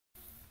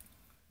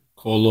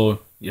Kolo,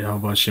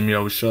 Yahweh Hashem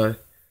Yahushai.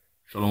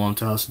 Shalom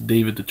to the house of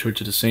David, the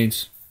church of the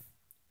saints.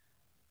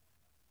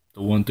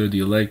 The one-third,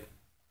 the elect.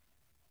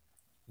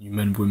 You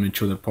men, women,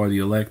 children, part of the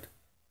elect.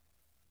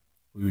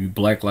 We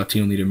black,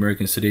 Latino, Native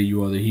Americans today.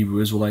 You are the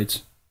Hebrew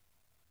Israelites.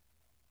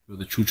 You are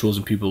the true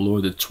chosen people of the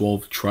Lord, the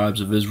 12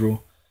 tribes of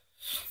Israel.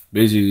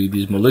 Basically,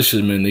 these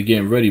militias, man, they're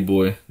getting ready,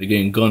 boy. They're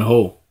getting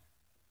gun-ho.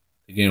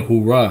 They're getting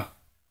hoorah.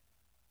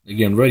 They're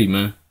getting ready,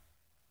 man.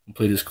 I'll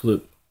play this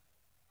clip.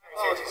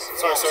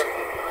 Sorry, sir.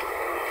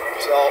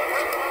 So,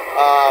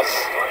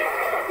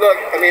 look,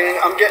 I mean,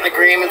 I'm getting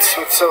agreements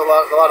with a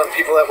lot of the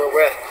people that we're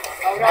with.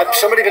 Had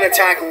somebody been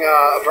attacking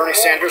a Bernie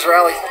Sanders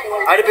rally,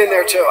 I'd have been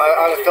there too.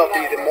 I'd have felt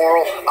the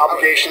moral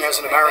obligation as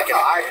an American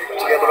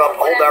to be able to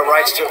uphold our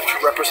rights to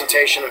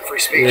representation and free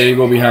speech. There you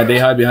go behind. They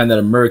hide behind that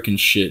American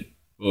shit.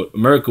 Well,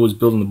 America was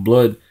built on the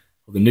blood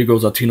of the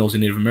Negroes, Latinos,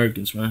 and Native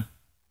Americans, man.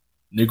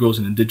 Negroes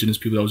and indigenous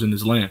people that was in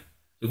this land.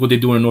 Look what they're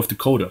doing in North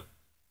Dakota.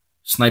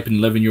 Sniping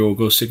 11-year-old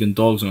girls, sicking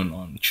dogs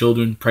on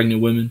children,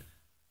 pregnant women,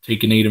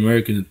 taking Native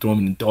Americans and throwing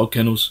them in dog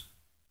kennels.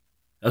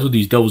 That's what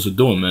these devils are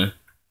doing, man.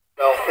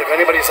 Well, if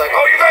anybody's like,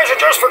 oh, you guys are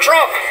just for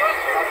Trump.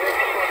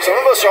 Some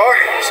of us are.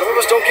 Some of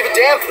us don't give a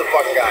damn for the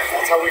fucking guy.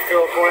 That's how we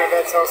feel going to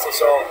that house.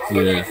 So,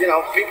 yeah. You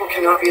know, people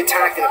cannot be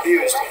attacked and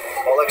abused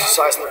while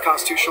exercising their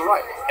constitutional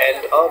right.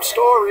 End of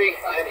story.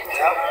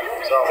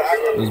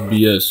 That's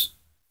BS.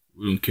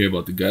 We don't care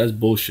about the guy. That's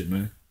bullshit,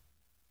 man.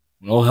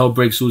 When all hell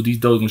breaks loose, these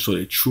devils are going to show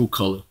their true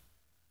color.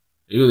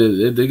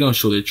 They're going to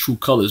show their true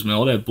colors, man.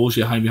 All that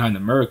bullshit hiding behind the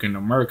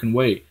American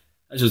way.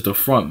 That's just the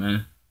front,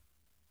 man.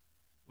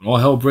 When all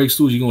hell breaks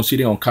loose, you're going to see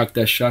they're going to cock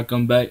that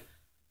shotgun back.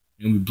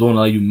 You're going to be blowing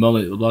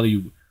a lot of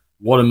you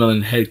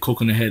watermelon head,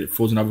 coconut head,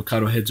 frozen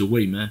avocado heads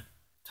away, man.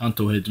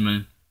 Tanto heads,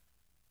 man.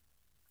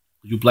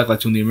 You black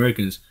Latino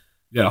Americans,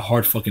 you got a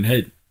hard fucking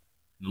head.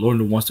 The Lord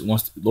the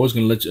Lord's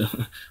going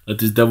to let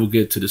this devil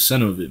get to the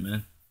center of it,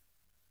 man.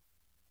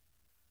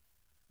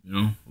 You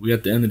know, we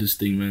at the end of this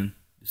thing, man.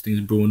 This thing's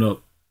brewing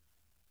up.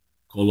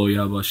 Kolo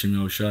Yahweh Hashem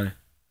Yahushai.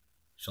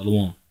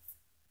 Shalom.